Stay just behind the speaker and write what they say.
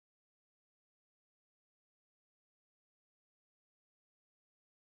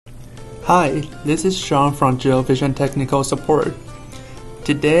Hi, this is Sean from GV-Vision Technical Support.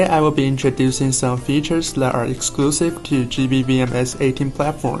 Today I will be introducing some features that are exclusive to GV-VMS 18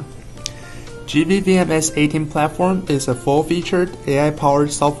 platform. GV-VMS 18 platform is a full-featured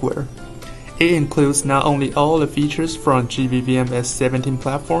AI-powered software. It includes not only all the features from GV-VMS 17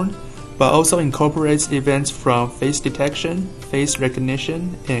 platform, but also incorporates events from face detection, face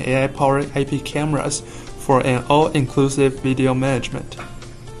recognition, and AI-powered IP cameras for an all-inclusive video management.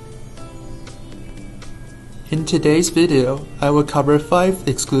 In today's video, I will cover 5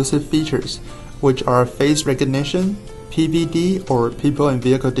 exclusive features, which are face recognition, PVD or people and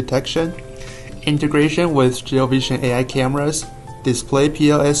vehicle detection, integration with GV-Vision AI cameras, display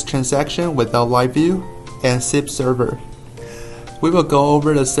POS transaction without live view, and SIP server. We will go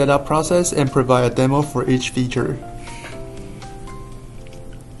over the setup process and provide a demo for each feature.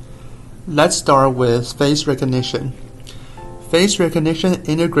 Let's start with face recognition. Face recognition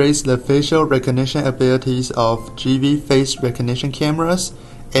integrates the facial recognition abilities of GV face recognition cameras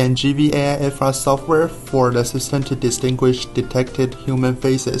and GV AI FR software for the system to distinguish detected human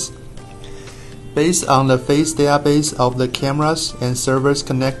faces. Based on the face database of the cameras and servers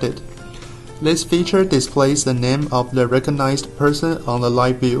connected, this feature displays the name of the recognized person on the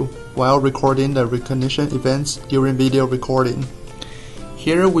live view while recording the recognition events during video recording.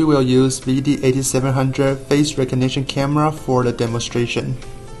 Here we will use VD8700 face recognition camera for the demonstration.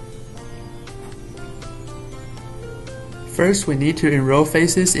 First, we need to enroll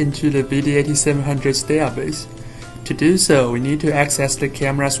faces into the VD8700's database. To do so, we need to access the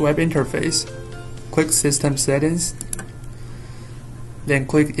camera's web interface. Click System Settings, then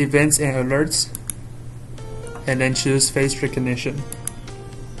click Events and Alerts, and then choose Face Recognition.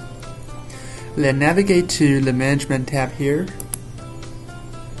 Then navigate to the Management tab here,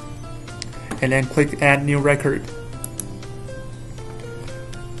 and then click Add New Record.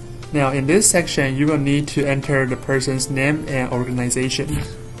 Now in this section, you will need to enter the person's name and organization.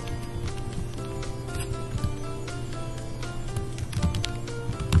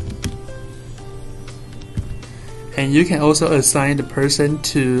 And you can also assign the person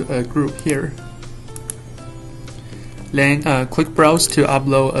to a group here. Then click Browse to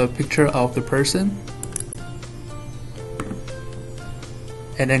upload a picture of the person.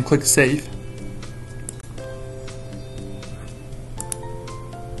 And then click Save.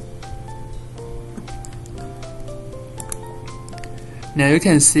 Now you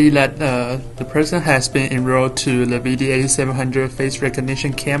can see that the person has been enrolled to the VD8700 face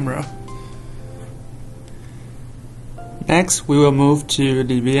recognition camera. Next, we will move to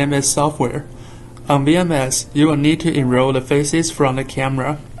the VMS software. On VMS, you will need to enroll the faces from the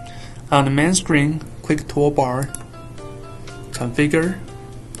camera. On the main screen, click Toolbar, Configure,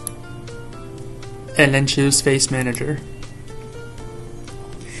 and then choose Face Manager.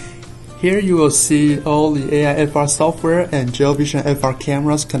 Here you will see all the AI FR software and GV-Vision FR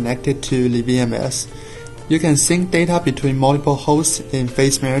cameras connected to the VMS. You can sync data between multiple hosts in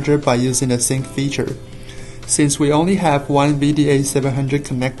Face Manager by using the sync feature. Since we only have one VD8700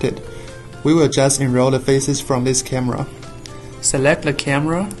 connected, we will just enroll the faces from this camera. Select the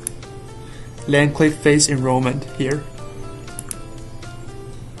camera, then click Face Enrollment here.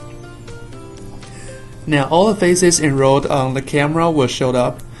 Now all the faces enrolled on the camera will show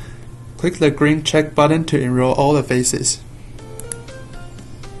up. Click the green check button to enroll all the faces.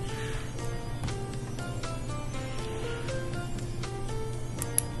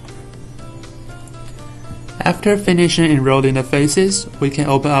 After finishing enrolling the faces, we can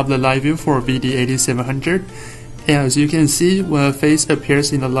open up the live view for VD8700. And as you can see, when a face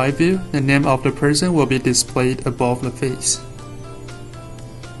appears in the live view, the name of the person will be displayed above the face.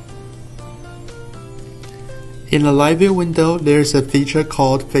 In the live view window, there is a feature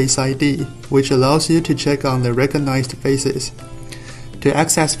called Face ID, which allows you to check on the recognized faces. To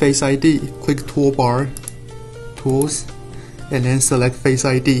access Face ID, click Toolbar, Tools, and then select Face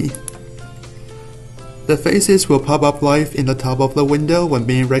ID. The faces will pop up live in the top of the window when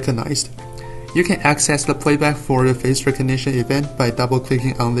being recognized. You can access the playback for the face recognition event by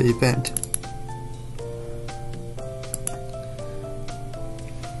double-clicking on the event.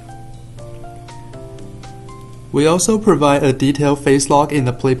 We also provide a detailed face log in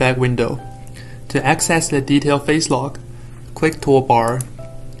the playback window. To access the detailed face log, click Toolbar,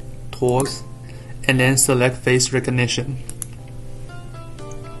 Tools, and then select Face Recognition.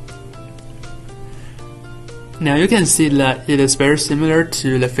 Now you can see that it is very similar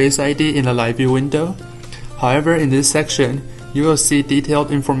to the Face ID in the live view window. However, in this section, you will see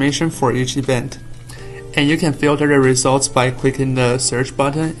detailed information for each event. And you can filter the results by clicking the search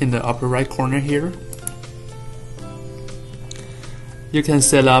button in the upper right corner here. you can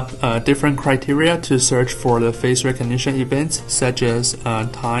set up different criteria to search for the face recognition events, such as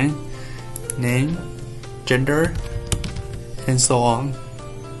time, name, gender, and so on.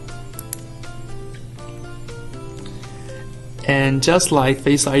 And just like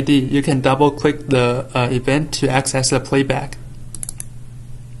Face ID, you can double click the event to access the playback.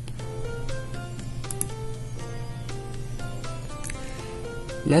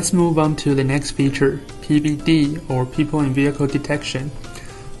 Let's move on to the next feature, PVD, or People in Vehicle Detection.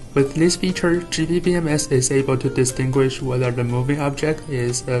 With this feature, GV-VMS is able to distinguish whether the moving object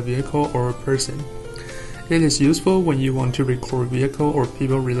is a vehicle or a person. It is useful when you want to record vehicle or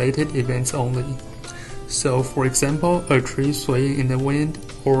people-related events only. So, for example, a tree swaying in the wind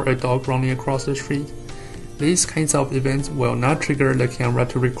or a dog running across the street. These kinds of events will not trigger the camera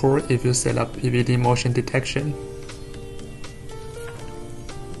to record if you set up PVD motion detection.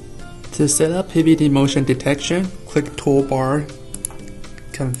 To set up PVD motion detection, click Toolbar,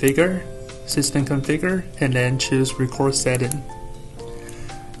 Configure, System Configure, and then choose Record Setting.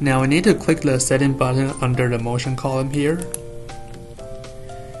 Now we need to click the Setting button under the Motion column here.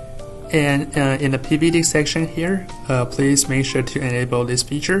 And in the PVD section here, please make sure to enable this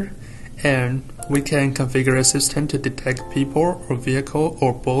feature, and we can configure a system to detect people or vehicle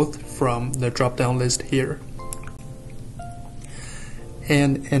or both from the drop-down list here.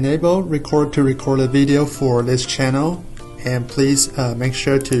 And enable record to record a video for this channel, and please make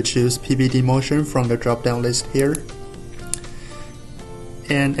sure to choose PVD motion from the drop-down list here.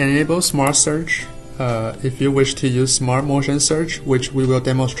 And enable Smart Search if you wish to use Smart Motion Search, which we will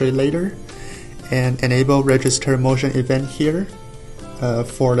demonstrate later. And enable Register Motion Event here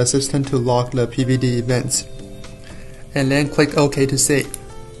for the system to log the PVD events. And then click OK to save.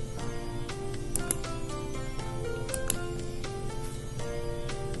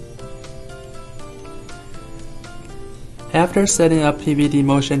 After setting up PVD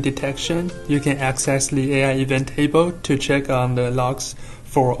motion detection, you can access the AI event table to check on the logs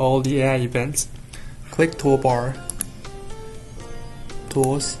for all the AI events. Click Toolbar,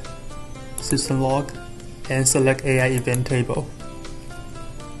 Tools, System Log, and select AI event table.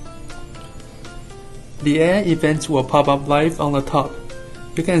 The AI events will pop up live on the top.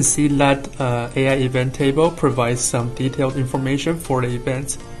 You can see that AI event table provides some detailed information for the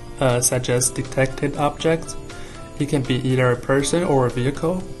events, such as detected objects. It can be either a person or a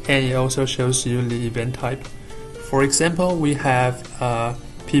vehicle, and it also shows you the event type. For example, we have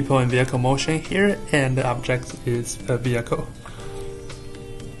people in vehicle motion here, and the object is a vehicle.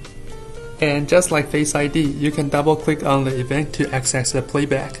 And just like Face ID, you can double click on the event to access the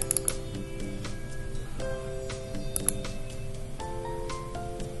playback.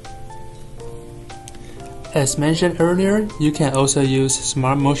 As mentioned earlier, you can also use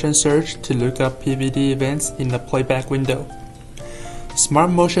Smart Motion Search to look up PVD events in the playback window. Smart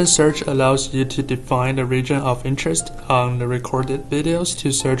Motion Search allows you to define the region of interest on the recorded videos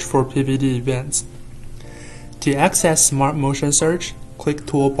to search for PVD events. To access Smart Motion Search, click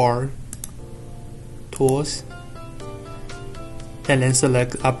Toolbar, Tools, and then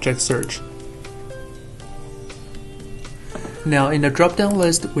select Object Search. Now in the drop-down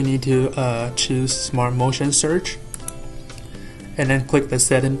list, we need to choose Smart Motion Search, and then click the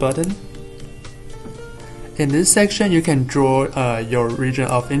Setting button. In this section, you can draw your region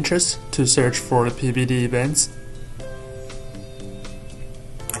of interest to search for the PVD events,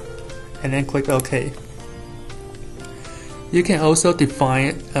 and then click OK. You can also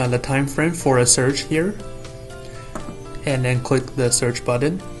define the time frame for a search here, and then click the Search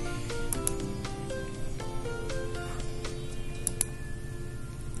button.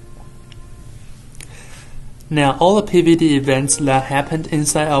 Now all the PVD events that happened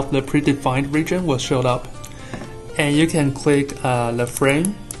inside of the predefined region will show up, and you can click the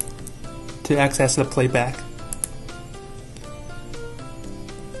frame to access the playback.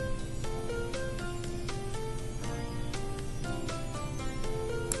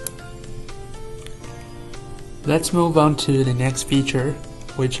 Let's move on to the next feature,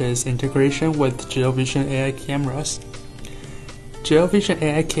 which is integration with GeoVision AI cameras. GeoVision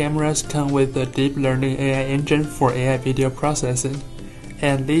AI cameras come with a deep learning AI engine for AI video processing,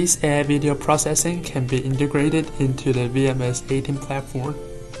 and this AI video processing can be integrated into the VMS V18 platform.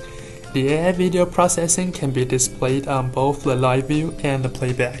 The AI video processing can be displayed on both the live view and the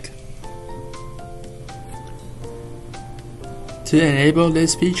playback. To enable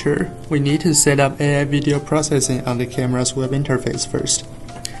this feature, we need to set up AI video processing on the camera's web interface first.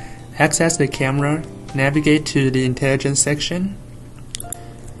 Access the camera, navigate to the Intelligence section.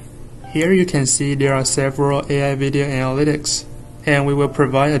 Here you can see there are several AI video analytics, and we will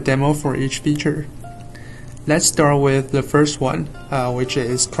provide a demo for each feature. Let's start with the first one, which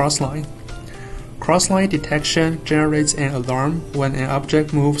is Crossline. Crossline detection generates an alarm when an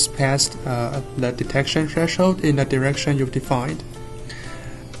object moves past the detection threshold in the direction you've defined.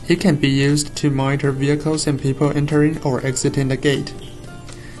 It can be used to monitor vehicles and people entering or exiting the gate.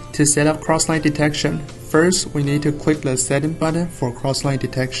 To set up crossline detection, first we need to click the setting button for crossline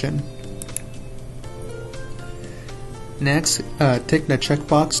detection. Next, tick the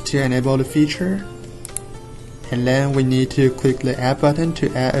checkbox to enable the feature. And then we need to click the Add button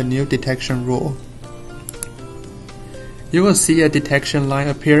to add a new detection rule. You will see a detection line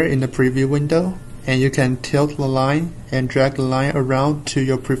appear in the preview window, and you can tilt the line and drag the line around to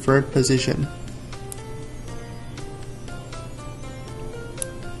your preferred position.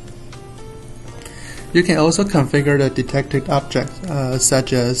 You can also configure the detected object,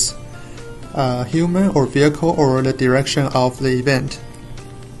 such as human or vehicle or the direction of the event.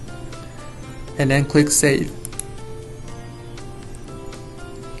 And then click Save.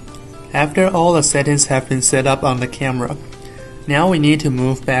 After all the settings have been set up on the camera, now we need to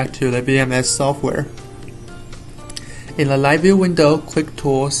move back to the VMS software. In the Live View window, click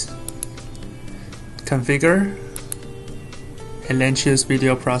Tools, Configure, and then choose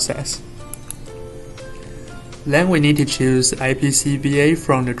Video Process. Then we need to choose IPCVA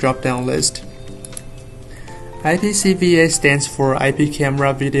from the drop-down list. IPCVA stands for IP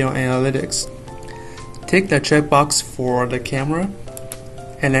Camera Video Analytics. Tick the checkbox for the camera,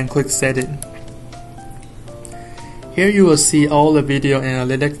 and then click Setting. Here you will see all the video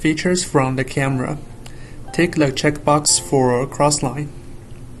analytic features from the camera. Tick the checkbox for Crossline.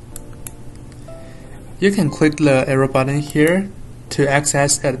 You can click the arrow button here to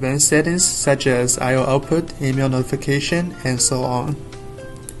access advanced settings such as I/O output, email notification, and so on.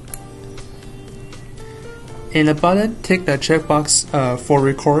 In the button, tick the checkbox for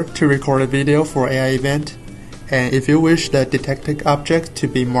record to record a video for AI event. And if you wish the detected object to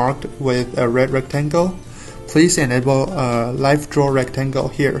be marked with a red rectangle, please enable a live draw rectangle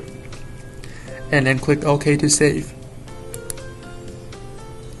here. And then click OK to save.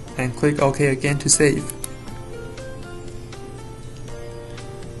 And click OK again to save.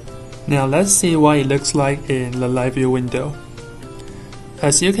 Now let's see what it looks like in the live view window.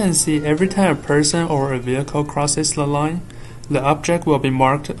 As you can see, every time a person or a vehicle crosses the line, the object will be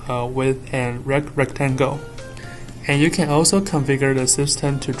marked with a red rectangle. And you can also configure the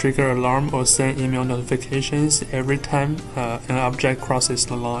system to trigger alarm or send email notifications every time an object crosses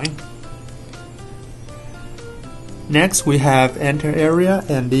the line. Next, we have Enter Area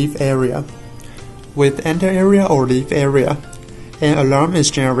and Leave Area. With Enter Area or Leave Area, an alarm is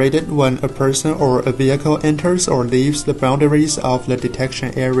generated when a person or a vehicle enters or leaves the boundaries of the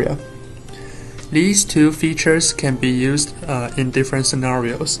detection area. These two features can be used in different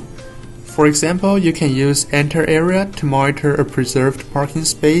scenarios. For example, you can use Enter Area to monitor a preserved parking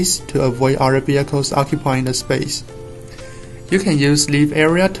space to avoid other vehicles occupying the space. You can use Leave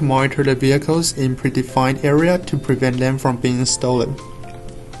Area to monitor the vehicles in predefined area to prevent them from being stolen.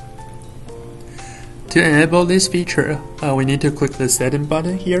 To enable this feature, we need to click the Setting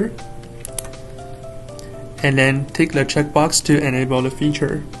button here, and then tick the checkbox to enable the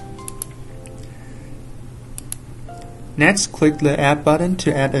feature. Next, click the Add button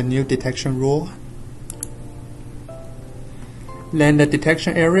to add a new detection rule. Then the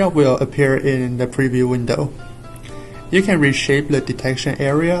detection area will appear in the preview window. You can reshape the detection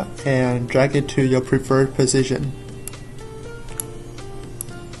area and drag it to your preferred position.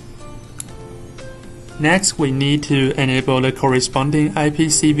 Next, we need to enable the corresponding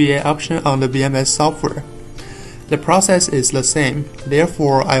IPCVA option on the VMS software. The process is the same,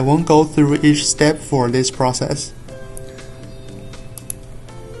 therefore I won't go through each step for this process.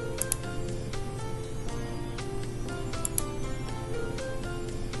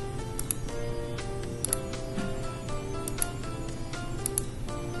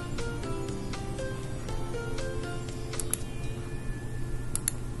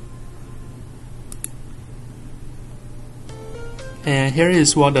 And here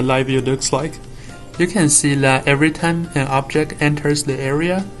is what the live view looks like. You can see that every time an object enters the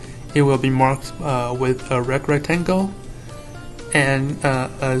area, it will be marked with a red rectangle. And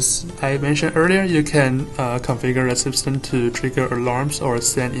as I mentioned earlier, you can configure the system to trigger alarms or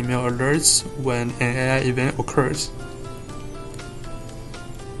send email alerts when an AI event occurs.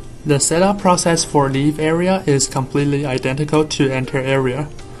 The setup process for Leave Area is completely identical to Enter Area.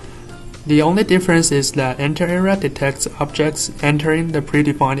 The only difference is that Enter Area detects objects entering the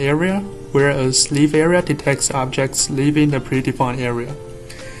predefined area, whereas Leave Area detects objects leaving the predefined area.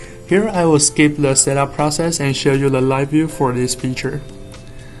 Here I will skip the setup process and show you the live view for this feature.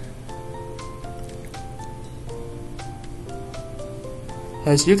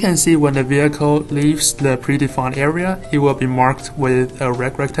 As you can see, when the vehicle leaves the predefined area, it will be marked with a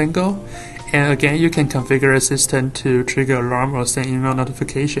red rectangle. And again, you can configure a system to trigger alarm or send email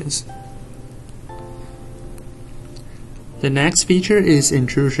notifications. The next feature is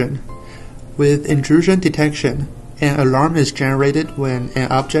intrusion. With intrusion detection, an alarm is generated when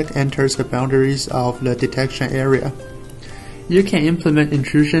an object enters the boundaries of the detection area. You can implement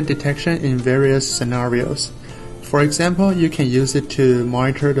intrusion detection in various scenarios. For example, you can use it to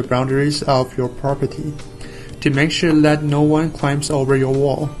monitor the boundaries of your property to make sure that no one climbs over your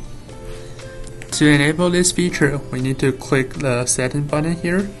wall. To enable this feature, we need to click the setting button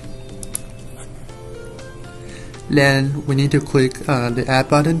here. Then we need to click the add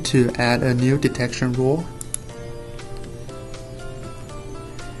button to add a new detection rule.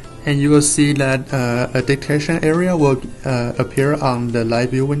 And you will see that a detection area will appear on the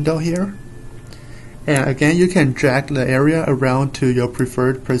live view window here. And again, you can drag the area around to your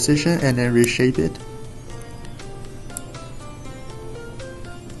preferred position and then reshape it.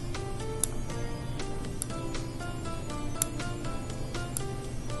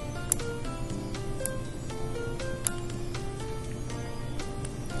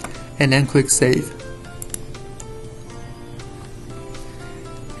 And then click Save.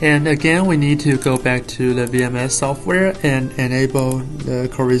 And again, we need to go back to the VMS software and enable the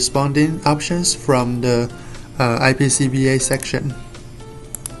corresponding options from the IPCVA section.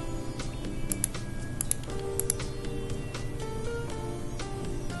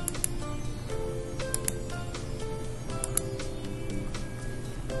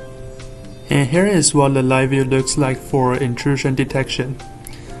 And here is what the live view looks like for intrusion detection.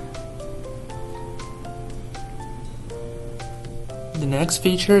 The next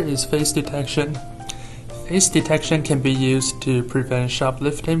feature is face detection. Face detection can be used to prevent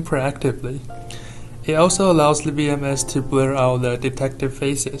shoplifting proactively. It also allows the VMS to blur out the detected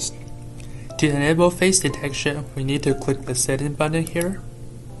faces. To enable face detection, we need to click the setting button here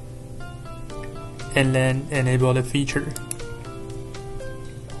and then enable the feature.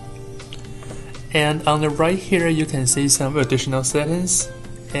 And on the right here, you can see some additional settings,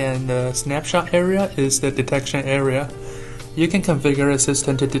 and the snapshot area is the detection area. You can configure a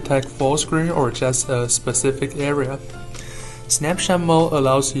system to detect full screen or just a specific area. Snapshot mode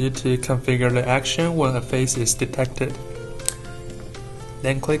allows you to configure the action when a face is detected.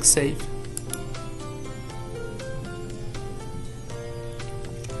 Then click Save.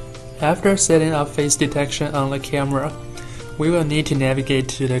 After setting up face detection on the camera, we will need to navigate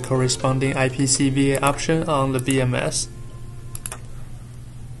to the corresponding IPCVA option on the VMS.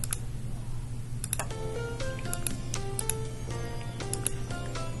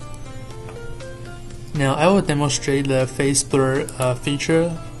 Now I will demonstrate the face blur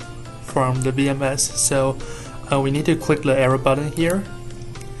feature from the VMS. So we need to click the arrow button here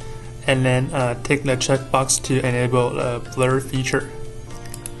and then tick the checkbox to enable the blur feature.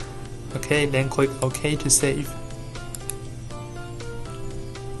 Okay, then click OK to save.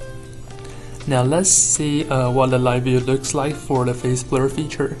 Now let's see what the live view looks like for the face blur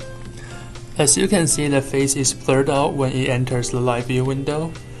feature. As you can see, the face is blurred out when it enters the live view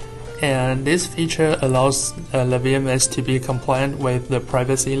window. And this feature allows the VMS to be compliant with the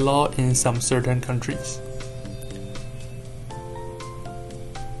privacy law in some certain countries.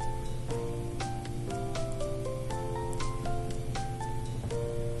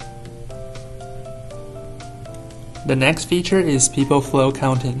 The next feature is people flow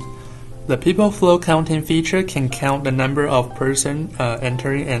counting. The people flow counting feature can count the number of persons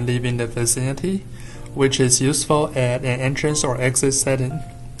entering and leaving the vicinity, which is useful at an entrance or exit setting.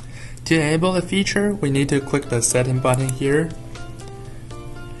 To enable the feature, we need to click the setting button here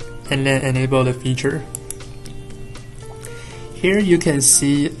and then enable the feature. Here you can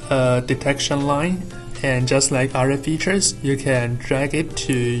see a detection line, and just like other features, you can drag it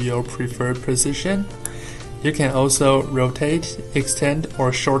to your preferred position. You can also rotate, extend,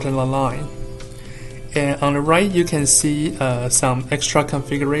 or shorten the line. And on the right, you can see some extra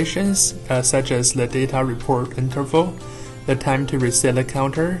configurations such as the data report interval, the time to reset the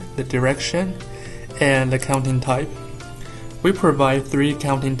counter, the direction, and the counting type. We provide 3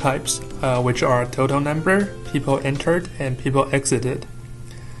 counting types, which are total number, people entered, and people exited.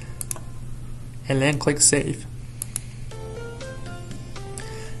 And then click Save.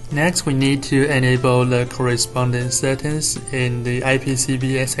 Next, we need to enable the corresponding settings in the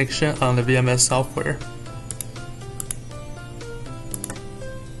IPCVA section on the VMS software.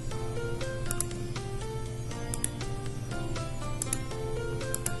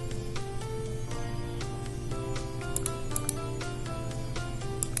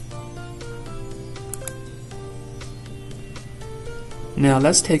 Now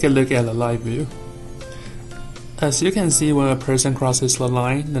let's take a look at the live view. As you can see, when a person crosses the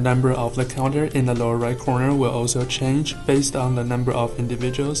line, the number of the counter in the lower right corner will also change based on the number of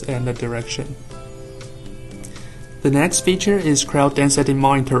individuals and the direction. The next feature is crowd density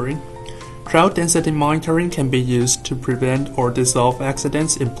monitoring. Crowd density monitoring can be used to prevent or dissolve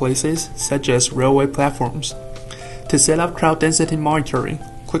accidents in places such as railway platforms. To set up crowd density monitoring,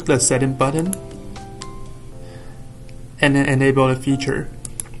 click the Setting button and then enable the feature.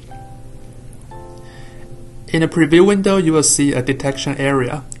 In the preview window, you will see a detection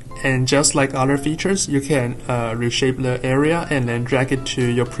area, and just like other features, you can reshape the area and then drag it to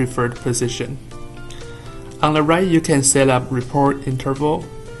your preferred position. On the right, you can set up report interval,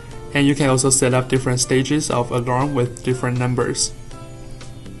 and you can also set up different stages of alarm with different numbers.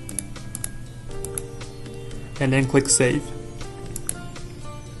 And then click Save.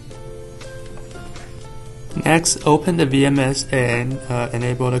 Next, open the VMS and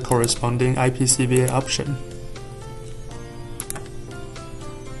enable the corresponding IPCVA option.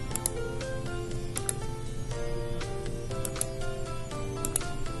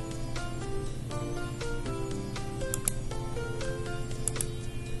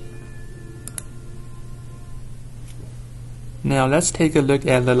 Now let's take a look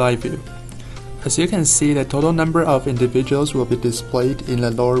at the live view. As you can see, the total number of individuals will be displayed in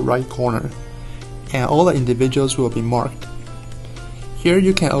the lower right corner, and all the individuals will be marked. Here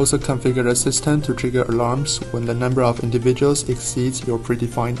you can also configure the system to trigger alarms when the number of individuals exceeds your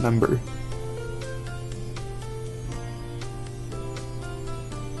predefined number.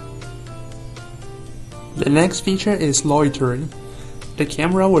 The next feature is loitering. The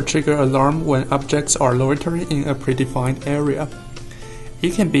camera will trigger alarm when objects are loitering in a predefined area.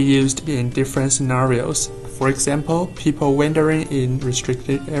 It can be used in different scenarios. For example, people wandering in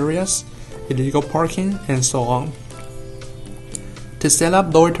restricted areas, illegal parking, and so on. To set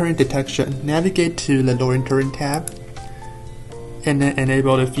up loitering detection, navigate to the Loitering tab and then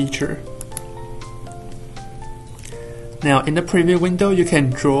enable the feature. Now in the preview window, you can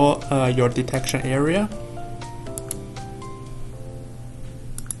draw your detection area.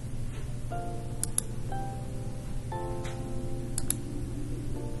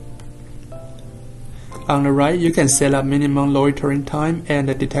 On the right, you can set up minimum loitering time and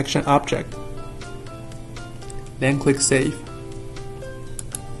the detection object. Then click Save.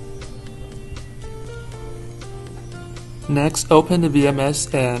 Next, open the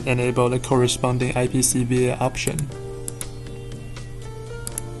VMS and enable the corresponding IPCVA option.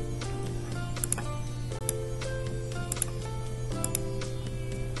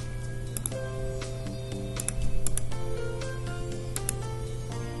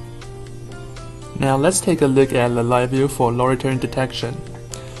 Now let's take a look at the live view for loitering detection.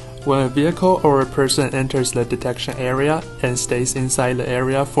 When a vehicle or a person enters the detection area and stays inside the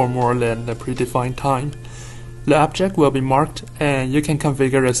area for more than the predefined time, the object will be marked, and you can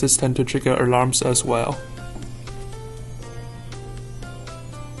configure the system to trigger alarms as well.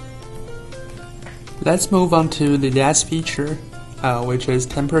 Let's move on to the last feature, which is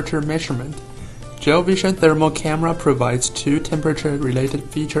temperature measurement. GV-Vision thermal camera provides two temperature-related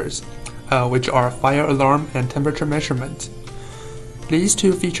features, which are fire alarm and temperature measurement. These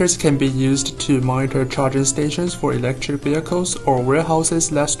two features can be used to monitor charging stations for electric vehicles or warehouses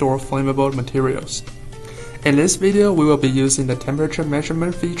that store flammable materials. In this video, we will be using the temperature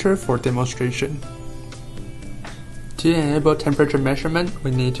measurement feature for demonstration. To enable temperature measurement,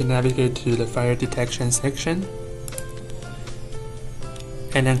 we need to navigate to the fire detection section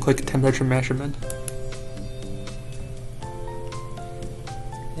and then click temperature measurement.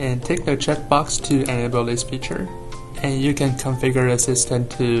 And tick the checkbox to enable this feature. And you can configure the system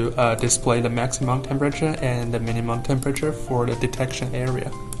to display the maximum temperature and the minimum temperature for the detection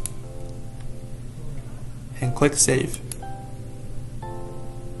area. And click Save.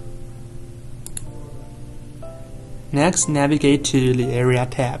 Next, navigate to the Area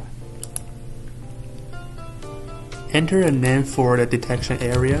tab. Enter a name for the detection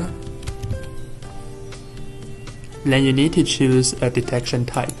area. Then you need to choose a detection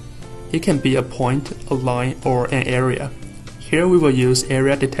type. It can be a point, a line, or an area. Here we will use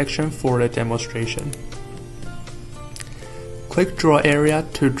area detection for the demonstration. Click Draw Area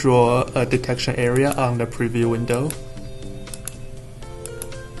to draw a detection area on the preview window.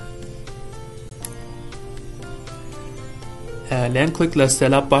 Then click the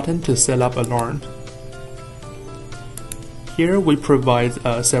Setup button to set up alarm. Here we provide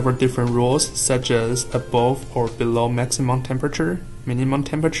several different rules, such as above or below maximum temperature, minimum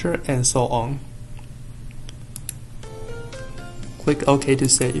temperature, and so on. Click OK to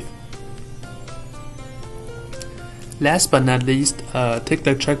save. Last but not least, tick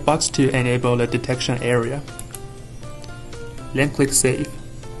the checkbox to enable the detection area. Then click Save.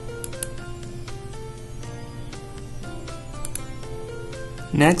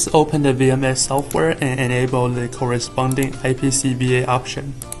 Next, open the VMS software and enable the corresponding IPCVA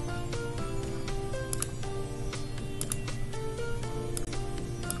option.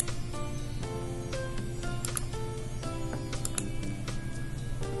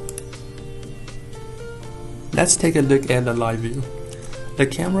 Let's take a look at the live view. The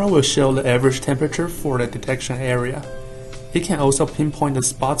camera will show the average temperature for the detection area. It can also pinpoint the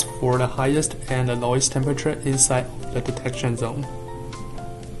spots for the highest and the lowest temperature inside the detection zone.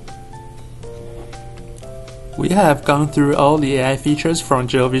 We have gone through all the AI features from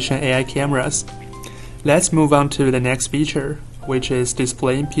GV-Vision AI cameras. Let's move on to the next feature, which is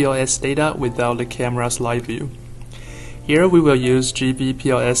displaying POS data without the camera's live view. Here we will use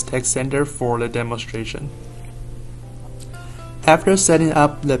GV-POS Text Sender for the demonstration. After setting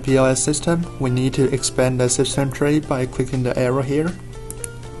up the POS system, we need to expand the system tray by clicking the arrow here.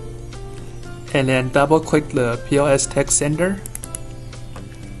 And then double-click the POS Text Sender.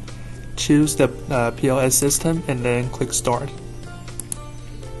 Choose the POS system and then click Start.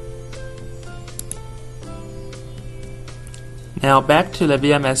 Now back to the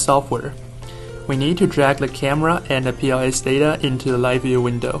VMS software. We need to drag the camera and the POS data into the live view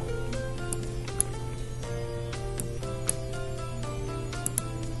window.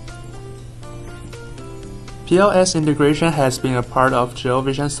 POS integration has been a part of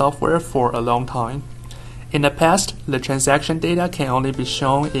GV-Vision software for a long time. In the past, the transaction data can only be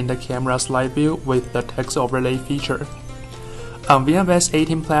shown in the camera's live view with the text overlay feature. On VMS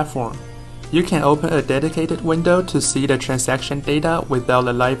 18 platform, you can open a dedicated window to see the transaction data without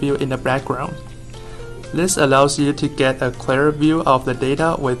the live view in the background. This allows you to get a clearer view of the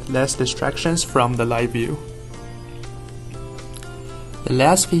data with less distractions from the live view. The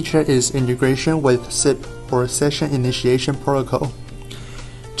last feature is integration with SIP, or Session Initiation Protocol.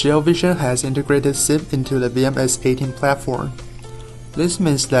 GV-Vision has integrated SIP into the VMS 18 platform. This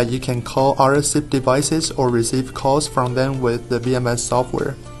means that you can call other SIP devices or receive calls from them with the VMS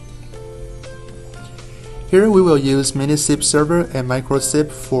software. Here we will use mini SIP server and micro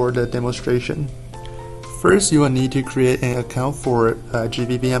SIP for the demonstration. First, you will need to create an account for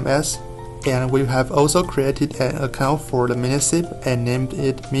GV-VMS, and we have also created an account for the mini SIP and named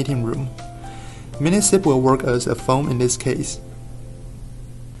it Meeting Room. Minisip will work as a phone in this case.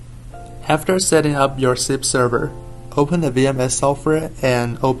 After setting up your SIP server, open the VMS software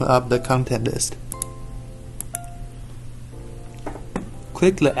and open up the content list.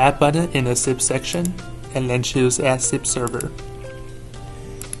 Click the Add button in the SIP section and then choose Add SIP Server.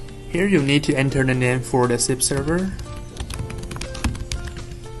 Here you need to enter the name for the SIP server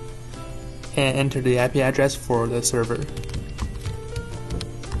and enter the IP address for the server.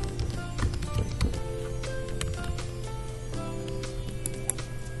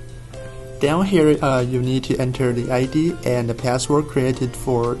 Down here, you need to enter the ID and the password created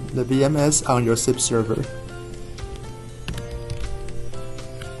for the VMS on your SIP server.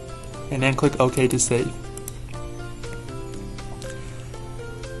 And then click OK to save.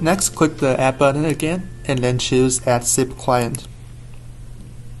 Next, click the Add button again and then choose Add SIP Client.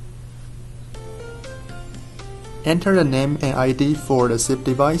 Enter the name and ID for the SIP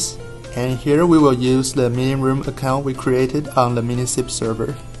device, and here we will use the Meeting Room account we created on the mini SIP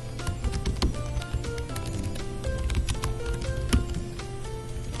server.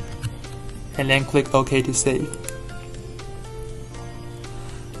 And then click OK to save.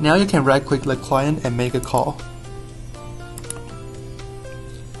 Now you can right-click the client and make a call.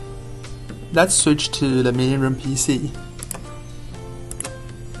 Let's switch to the Meeting Room PC.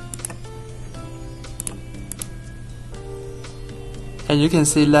 And you can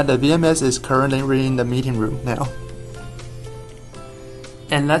see that the VMS is currently reading the meeting room now.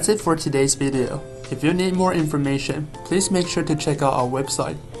 And that's it for today's video. If you need more information, please make sure to check out our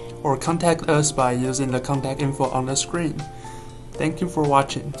website or contact us by using the contact info on the screen. Thank you for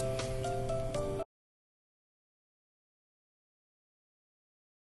watching.